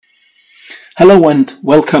Hello and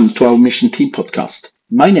welcome to our Mission Team podcast.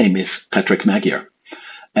 My name is Patrick Magyar,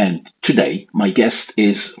 and today my guest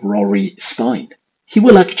is Rory Steyn. He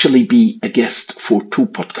will actually be a guest for 2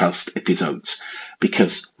 podcast episodes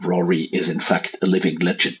because Rory is in fact a living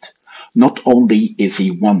legend. Not only is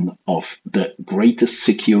he one of the greatest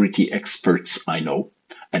security experts I know,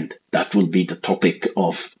 and that will be the topic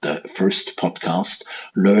of the first podcast,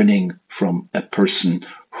 learning from a person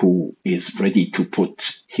who is ready to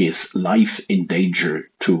put his life in danger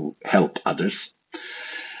to help others.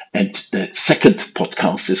 And the second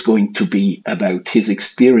podcast is going to be about his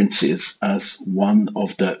experiences as one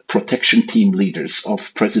of the protection team leaders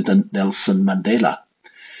of President Nelson Mandela.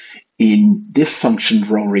 In this function,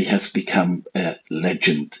 Rory has become a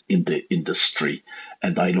legend in the industry,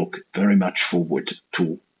 and I look very much forward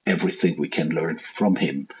to everything we can learn from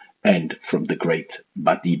him and from the great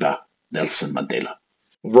Madiba, Nelson Mandela.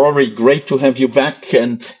 Rory, great to have you back,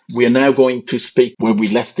 and we are now going to speak where we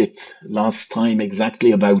left it last time,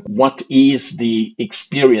 exactly about what is the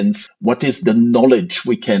experience, what is the knowledge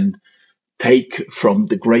we can take from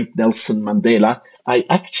the great Nelson Mandela. I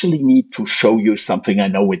actually need to show you something. I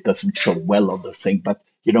know it doesn't show well on the thing, but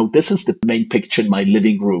this is the main picture in my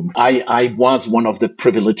living room. I was one of the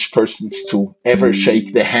privileged persons to ever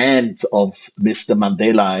shake the hand of Mr.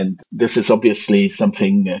 Mandela, and this is obviously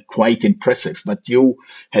something quite impressive. But you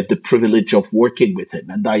had the privilege of working with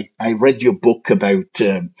him, and I read your book about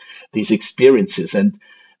these experiences, and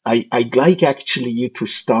I'd like actually you to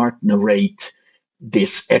start narrate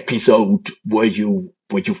this episode where you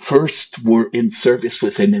first were in service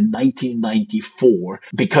with him in 1994,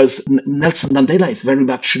 because Nelson Mandela is very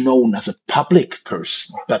much known as a public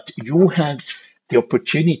person, but you had the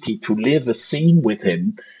opportunity to live a scene with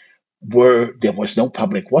him where there was no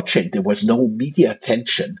public watching, there was no media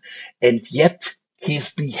attention, and yet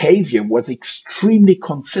his behavior was extremely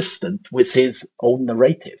consistent with his own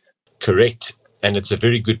narrative. Correct. And it's a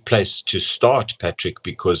very good place to start, Patrick,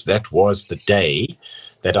 because that was the day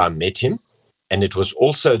that I met him. And it was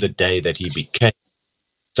also the day that he became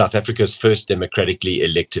South Africa's first democratically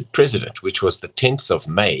elected president, which was the 10th of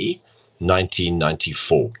May,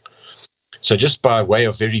 1994. So just by way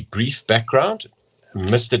of very brief background,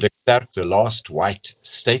 Mr. de Klerk, the last white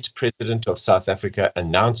state president of South Africa,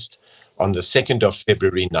 announced on the 2nd of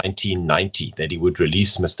February, 1990, that he would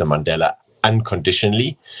release Mr. Mandela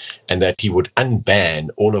unconditionally, and that he would unban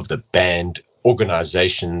all of the banned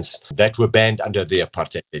organizations that were banned under the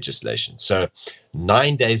apartheid legislation. So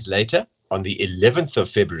 9 days later, on the 11th of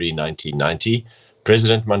February 1990,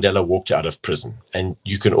 President Mandela walked out of prison. And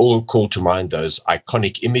you can all call to mind those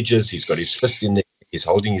iconic images. He's got his fist in there, he's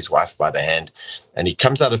holding his wife by the hand, and he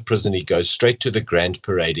comes out of prison. He goes straight to the Grand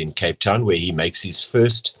Parade in Cape Town, where he makes his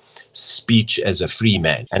first speech as a free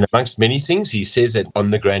man. And amongst many things, he says that on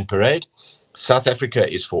the Grand Parade, South Africa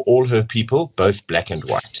is for all her people, both black and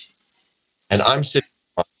white. And I'm sitting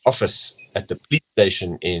in my office at the police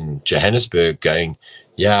station in Johannesburg going,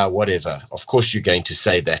 yeah, whatever. Of course you're going to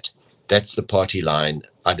say that. That's the party line.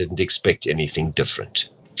 I didn't expect anything different.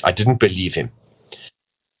 I didn't believe him.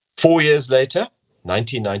 4 years later,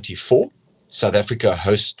 1994, South Africa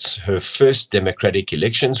hosts her first democratic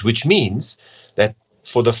elections, which means that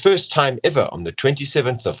for the first time ever, on the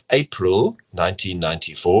 27th of April,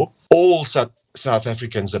 1994, all South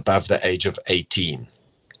Africans above the age of 18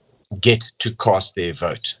 get to cast their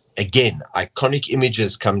vote. Again, iconic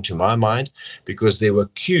images come to my mind because there were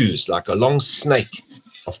queues like a long snake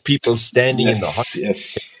of people standing in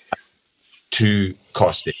the hot to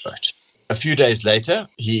cast their vote. A few days later,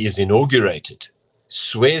 he is inaugurated,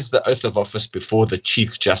 swears the oath of office before the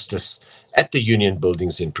Chief Justice at the Union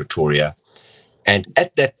Buildings in Pretoria. And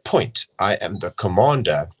at that point, I am the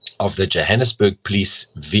commander of the Johannesburg Police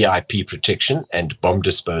VIP Protection and Bomb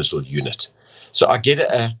Disposal Unit. So I get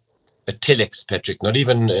a telex, Patrick, not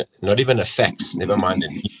even a fax, never mind a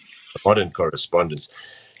modern correspondence.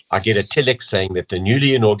 I get a telex saying that the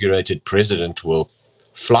newly inaugurated president will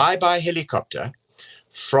fly by helicopter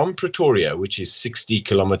from Pretoria, which is 60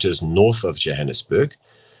 kilometers north of Johannesburg,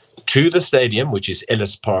 to the stadium, which is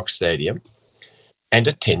Ellis Park Stadium, and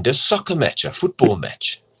attend a soccer match, a football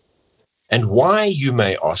match. And why, you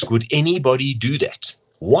may ask, would anybody do that?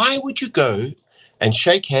 Why would you go and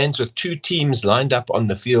shake hands with 2 teams lined up on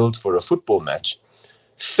the field for a football match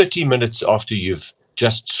 30 minutes after you've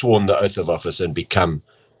just sworn the oath of office and become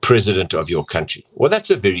president of your country? Well,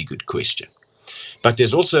 that's a very good question. But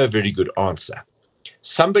there's also a very good answer.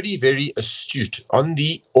 Somebody very astute on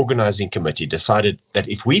the organizing committee decided that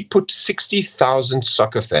if we put 60,000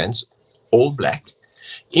 soccer fans, all black,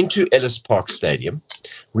 into Ellis Park Stadium,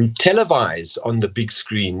 we televise on the big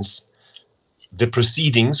screens the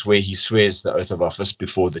proceedings where he swears the oath of office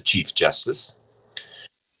before the Chief Justice.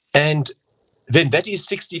 And then that is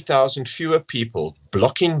 60,000 fewer people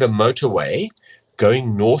blocking the motorway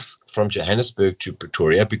going north from Johannesburg to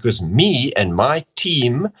Pretoria, because me and my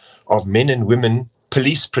team of men and women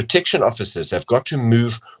police protection officers have got to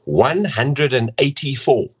move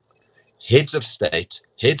 184 heads of state,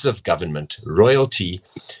 heads of government, royalty,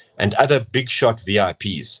 and other big shot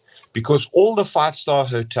VIPs, because all the five-star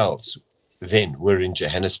hotels then were in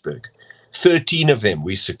Johannesburg. 13 of them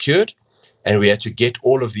we secured, and we had to get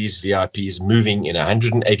all of these VIPs moving in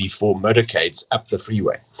 184 motorcades up the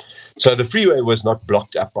freeway. So the freeway was not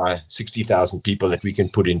blocked up by 60,000 people that we can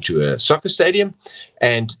put into a soccer stadium,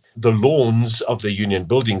 and the lawns of the union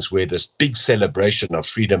buildings where this big celebration of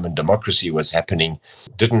freedom and democracy was happening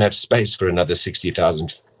didn't have space for another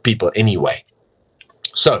 60,000 people anyway.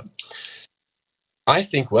 So I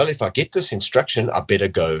think, well, if I get this instruction, I better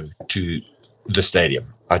go to the stadium.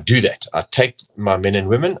 I do that. I take my men and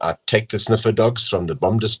women, I take the sniffer dogs from the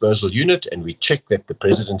bomb disposal unit, and we check that the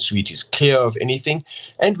president's suite is clear of anything,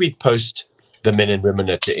 and we post the men and women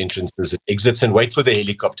at the entrances and exits and wait for the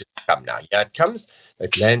helicopter to come. Now, here it comes.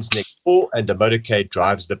 It lands next door, and the motorcade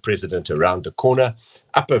drives the president around the corner,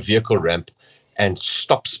 up a vehicle ramp, and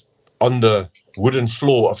stops on the wooden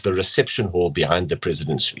floor of the reception hall behind the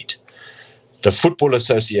president's suite. The Football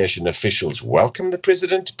Association officials welcome the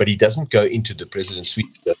president, but he doesn't go into the president's suite.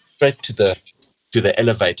 He goes straight to the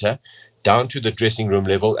elevator, down to the dressing room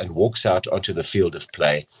level, and walks out onto the field of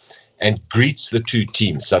play and greets the two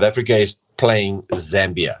teams. South Africa is playing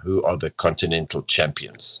Zambia, who are the continental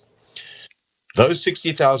champions. Those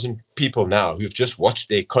 60,000 people now who've just watched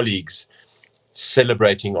their colleagues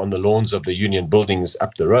celebrating on the lawns of the union buildings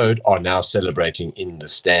up the road are now celebrating in the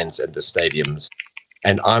stands and the stadiums.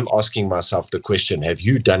 And I'm asking myself the question, have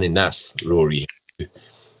you done enough, Rory?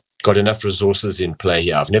 Got enough resources in play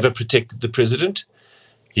here? I've never protected the president.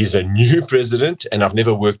 He's a new president, and I've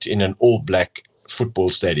never worked in an all-black football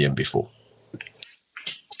stadium before.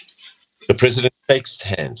 The president shakes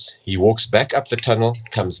hands. He walks back up the tunnel,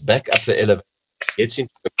 comes back up the elevator, gets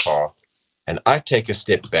into the car, and I take a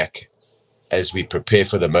step back as we prepare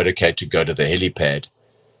for the motorcade to go to the helipad,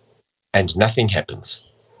 and nothing happens.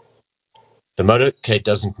 The motorcade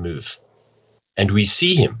doesn't move, and we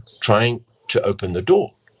see him trying to open the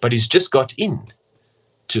door, but he's just got in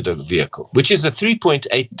to the vehicle, which is a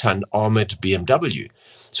 3.8-ton armored BMW.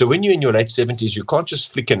 So when you're in your late 70s, you can't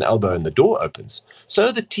just flick an elbow and the door opens.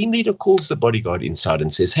 So the team leader calls the bodyguard inside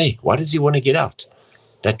and says, "Hey, why does he want to get out?"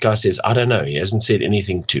 That guy says, "I don't know. He hasn't said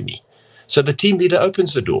anything to me." So the team leader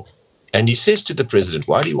opens the door, and he says to the president,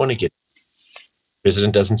 "Why do you want to get out?" The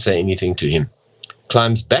president doesn't say anything to him.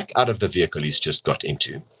 Climbs back out of the vehicle he's just got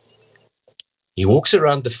into. He walks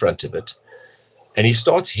around the front of it, and he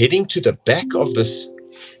starts heading to the back of this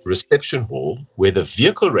reception hall where the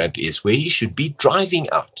vehicle ramp is, where he should be driving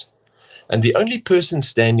out. And the only person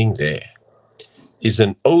standing there is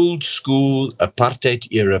an old school apartheid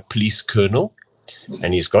era police colonel,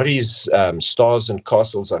 and he's got his stars and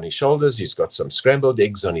castles on his shoulders. He's got some scrambled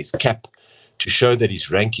eggs on his cap to show that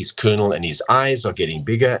his rank is colonel, and his eyes are getting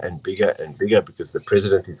bigger and bigger and bigger because the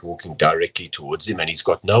president is walking directly towards him, and he's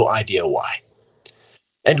got no idea why.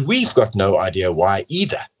 And we've got no idea why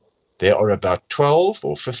either. There are about 12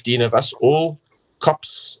 or 15 of us, all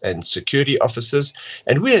cops and security officers,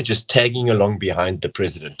 and we are just tagging along behind the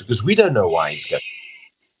president because we don't know why he's going.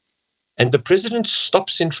 And the president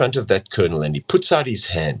stops in front of that colonel, and he puts out his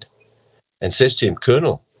hand and says to him,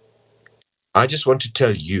 "Colonel, I just want to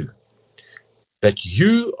tell you that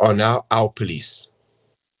you are now our police."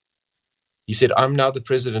 He said, "I'm now the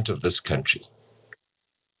president of this country.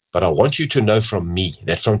 But I want you to know from me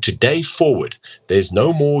that from today forward, there's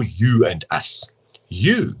no more you and us.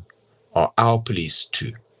 You are our police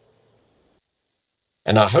too."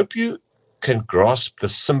 And I hope you can grasp the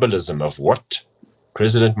symbolism of what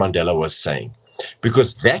President Mandela was saying,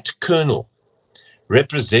 because that colonel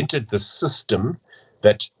represented the system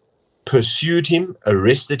that pursued him,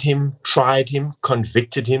 arrested him, tried him,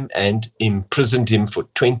 convicted him, and imprisoned him for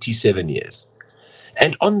 27 years.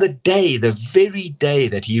 And on the day, the very day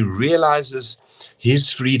that he realizes his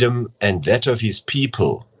freedom and that of his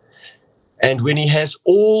people, and when he has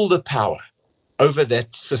all the power over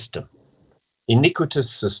that system, iniquitous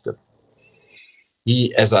system,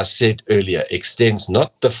 he, as I said earlier, extends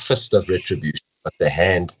not the fist of retribution, but the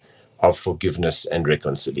hand of forgiveness and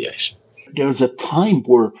reconciliation. There's a time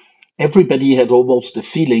where everybody had almost the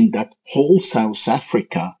feeling that whole South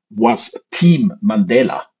Africa was Team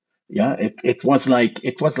Mandela. Yeah, it was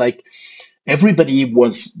like everybody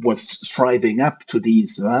was striving up to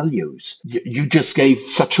these values. You just gave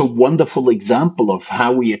such a wonderful example of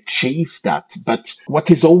how we achieved that. But what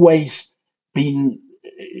has always been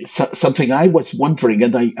something I was wondering,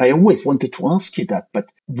 and I always wanted to ask you that, but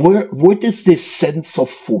where does this sense of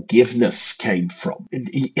forgiveness came from?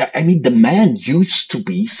 I mean, the man used to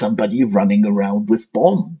be somebody running around with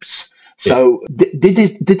bombs. So did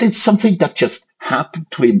it something that just happened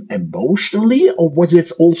to him emotionally, or was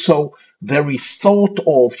it also very thought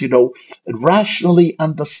of, rationally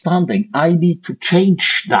understanding, I need to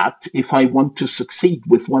change that if I want to succeed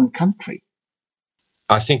with one country?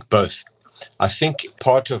 I think both. I think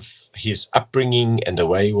part of his upbringing and the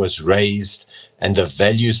way he was raised and the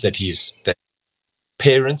values that that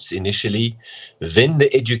parents initially, then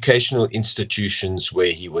the educational institutions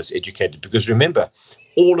where he was educated. Because remember,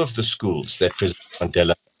 all of the schools that President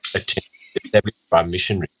Mandela attended were established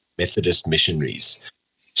by Methodist missionaries.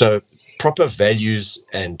 So proper values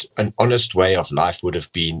and an honest way of life would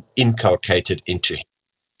have been inculcated into him.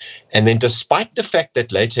 And then despite the fact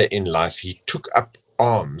that later in life he took up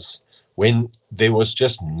arms when there was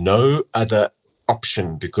just no other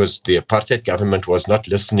option because the apartheid government was not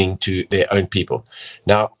listening to their own people.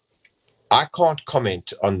 Now, I can't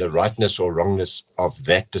comment on the rightness or wrongness of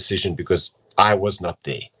that decision because I was not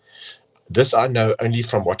there. This I know only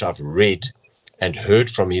from what I've read and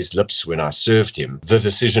heard from his lips when I served him. The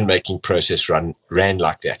decision-making process ran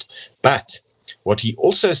like that. But what he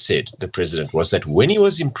also said, the president, was that when he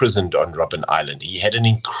was imprisoned on Robben Island, he had an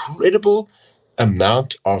incredible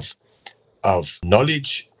amount of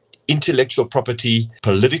knowledge, intellectual property,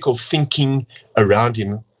 political thinking around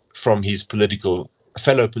him from his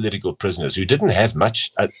fellow political prisoners who didn't have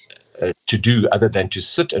much to do other than to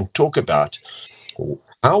sit and talk about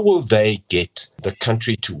how will they get the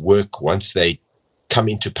country to work once they come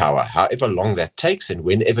into power, however long that takes and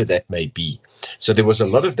whenever that may be. So there was a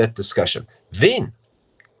lot of that discussion. Then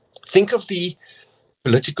think of the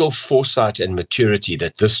political foresight and maturity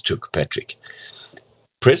that this took, Patrick.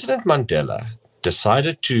 President Mandela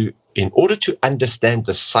decided to, in order to understand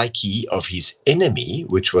the psyche of his enemy,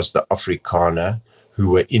 which was the Afrikaner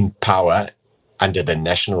who were in power under the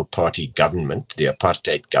National Party government, the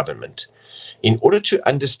apartheid government, in order to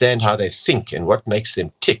understand how they think and what makes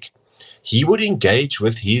them tick, he would engage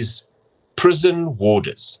with his prison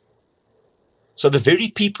warders. So the very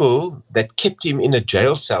people that kept him in a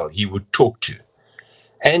jail cell, he would talk to.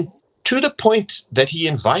 And to the point that he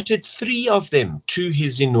invited 3 of them to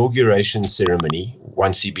his inauguration ceremony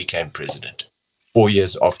once he became president, 4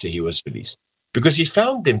 years after he was released, because he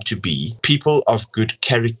found them to be people of good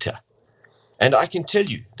character. And I can tell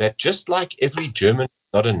you that just like every German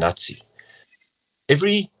is not a Nazi,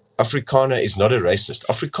 every Afrikaner is not a racist.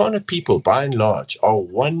 Afrikaner people, by and large, are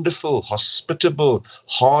wonderful, hospitable,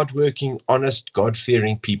 hardworking, honest,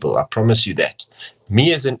 God-fearing people. I promise you that.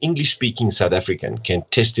 Me, as an English-speaking South African, can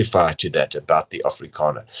testify to that about the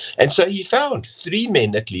Afrikaner. And so he found 3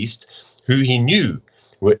 men, at least, who he knew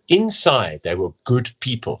were inside. They were good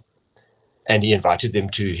people. And he invited them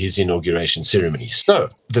to his inauguration ceremony. So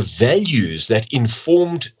the values that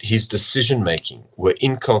informed his decision-making were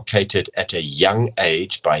inculcated at a young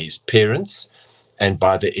age by his parents and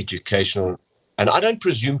by the educational. And I don't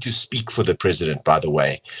presume to speak for the president, by the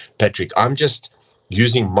way, Patrick. I'm just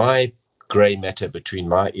using my gray matter between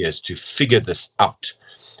my ears to figure this out.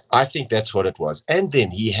 I think that's what it was. And then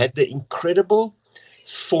he had the incredible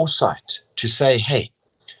foresight to say, hey,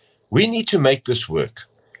 we need to make this work.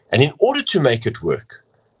 And in order to make it work,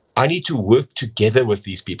 I need to work together with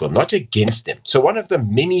these people, not against them. So one of the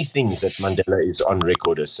many things that Mandela is on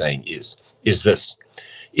record as saying is this: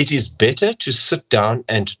 it is better to sit down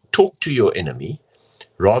and talk to your enemy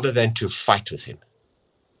rather than to fight with him.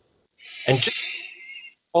 And just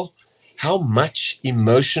how much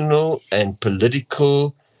emotional and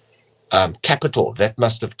political capital that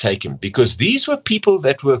must have taken, because these were people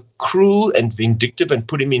that were cruel and vindictive and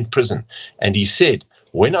put him in prison. And he said,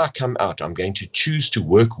 when I come out, I'm going to choose to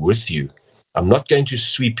work with you. I'm not going to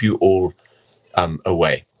sweep you all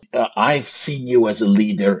away. I've seen you as a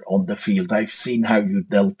leader on the field. I've seen how you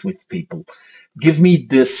dealt with people. Give me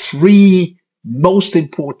the 3 most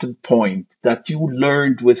important points that you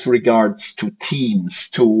learned with regards to teams,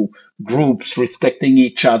 to groups, respecting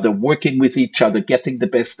each other, working with each other, getting the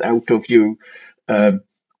best out of you.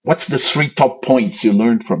 What's the 3 top points you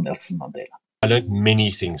learned from Nelson Mandela? I learned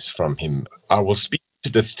many things from him. I will speak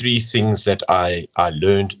to the 3 things that I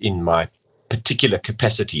learned in my particular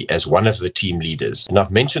capacity as one of the team leaders. And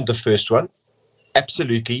I've mentioned the first one,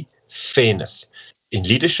 absolutely fairness. In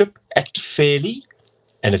leadership, act fairly,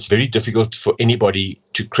 and it's very difficult for anybody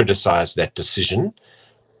to criticize that decision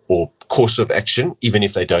or course of action, even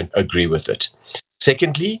if they don't agree with it.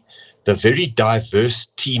 Secondly, the very diverse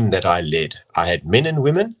team that I led. I had men and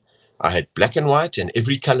women, I had black and white and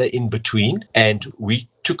every color in between. And we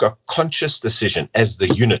took a conscious decision as the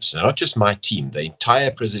unit, not just my team, the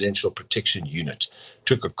entire Presidential Protection Unit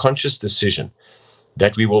took a conscious decision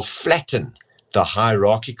that we will flatten the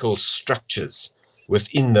hierarchical structures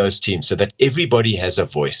within those teams so that everybody has a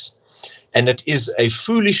voice. And it is a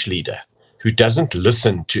foolish leader who doesn't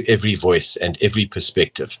listen to every voice and every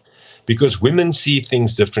perspective, because women see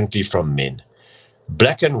things differently from men.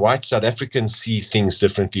 Black and white South Africans see things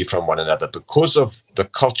differently from one another because of the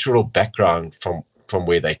cultural background from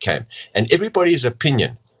where they came. And everybody's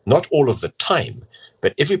opinion, not all of the time,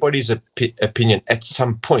 but everybody's opinion at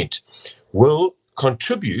some point will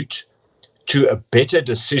contribute to a better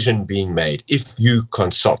decision being made if you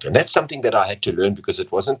consult. And that's something that I had to learn because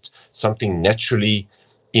it wasn't something naturally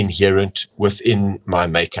inherent within my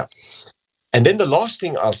makeup. And then the last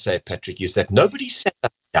thing I'll say, Patrick, is that nobody sat us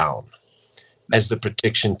down as the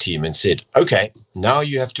protection team and said, okay, now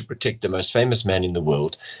you have to protect the most famous man in the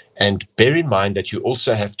world, and bear in mind that you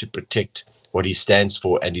also have to protect what he stands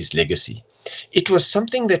for and his legacy. It was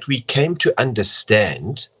something that we came to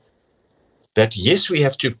understand, that yes, we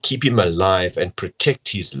have to keep him alive and protect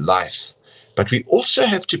his life, but we also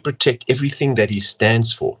have to protect everything that he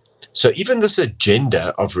stands for. So even this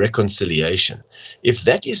agenda of reconciliation, if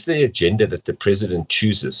that is the agenda that the president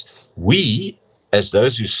chooses, we, as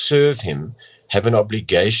those who serve him, have an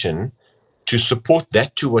obligation to support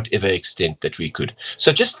that to whatever extent that we could.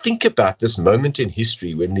 So just think about this moment in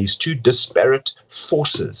history when these two disparate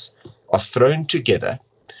forces are thrown together.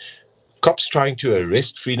 Cops trying to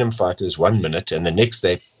arrest freedom fighters 1 minute, and the next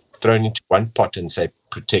they're thrown into one pot and say,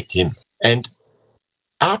 protect him. And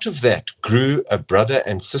out of that grew a brother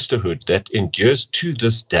and sisterhood that endures to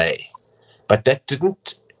this day. But that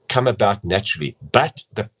didn't come about naturally. But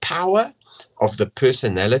the power of the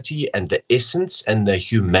personality and the essence and the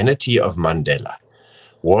humanity of Mandela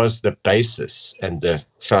was the basis and the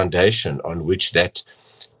foundation on which that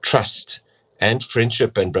trust and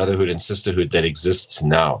friendship and brotherhood and sisterhood that exists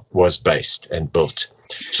now was based and built.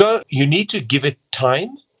 So you need to give it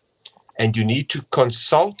time, and you need to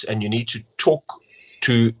consult, and you need to talk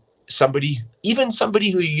to somebody, even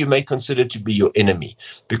somebody who you may consider to be your enemy,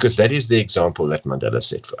 because that is the example that Mandela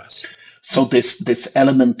set for us. So this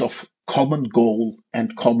element of common goal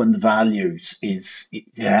and common values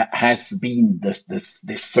has been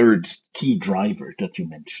this third key driver that you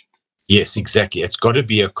mentioned. Yes, exactly. It's got to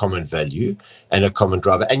be a common value and a common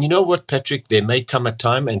driver. And you know what, Patrick, there may come a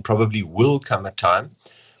time, and probably will come a time,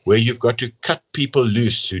 where you've got to cut people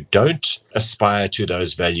loose who don't aspire to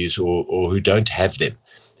those values or who don't have them.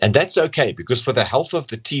 And that's okay, because for the health of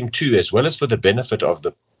the team too, as well as for the benefit of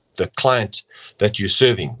the client that you're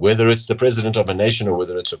serving, whether it's the president of a nation or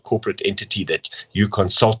whether it's a corporate entity that you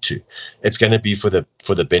consult to, it's going to be for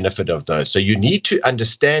the benefit of those. So you need to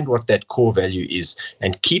understand what that core value is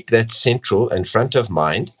and keep that central and front of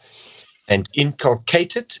mind and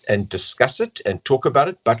inculcate it and discuss it and talk about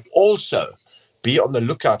it, but also be on the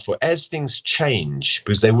lookout for, as things change,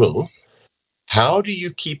 because they will, how do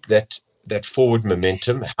you keep that forward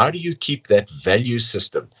momentum? How do you keep that value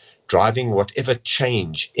system driving whatever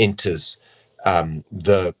change enters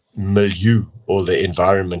the milieu or the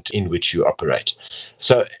environment in which you operate?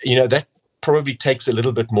 So, that probably takes a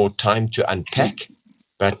little bit more time to unpack.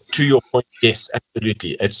 But to your point, yes,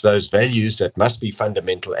 absolutely. It's those values that must be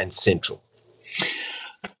fundamental and central.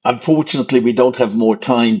 Unfortunately, we don't have more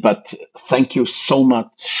time, but thank you so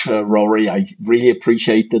much, Rory. I really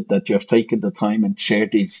appreciate it that you have taken the time and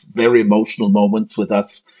shared these very emotional moments with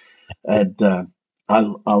us. And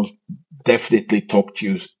I'll definitely talk to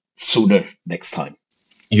you sooner next time.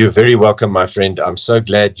 You're very welcome, my friend. I'm so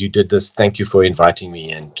glad you did this. Thank you for inviting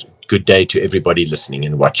me, and good day to everybody listening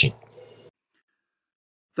and watching.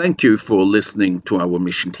 Thank you for listening to our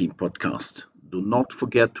Mission Team podcast. Do not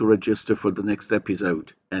forget to register for the next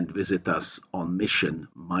episode and visit us on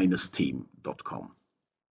mission-team.com.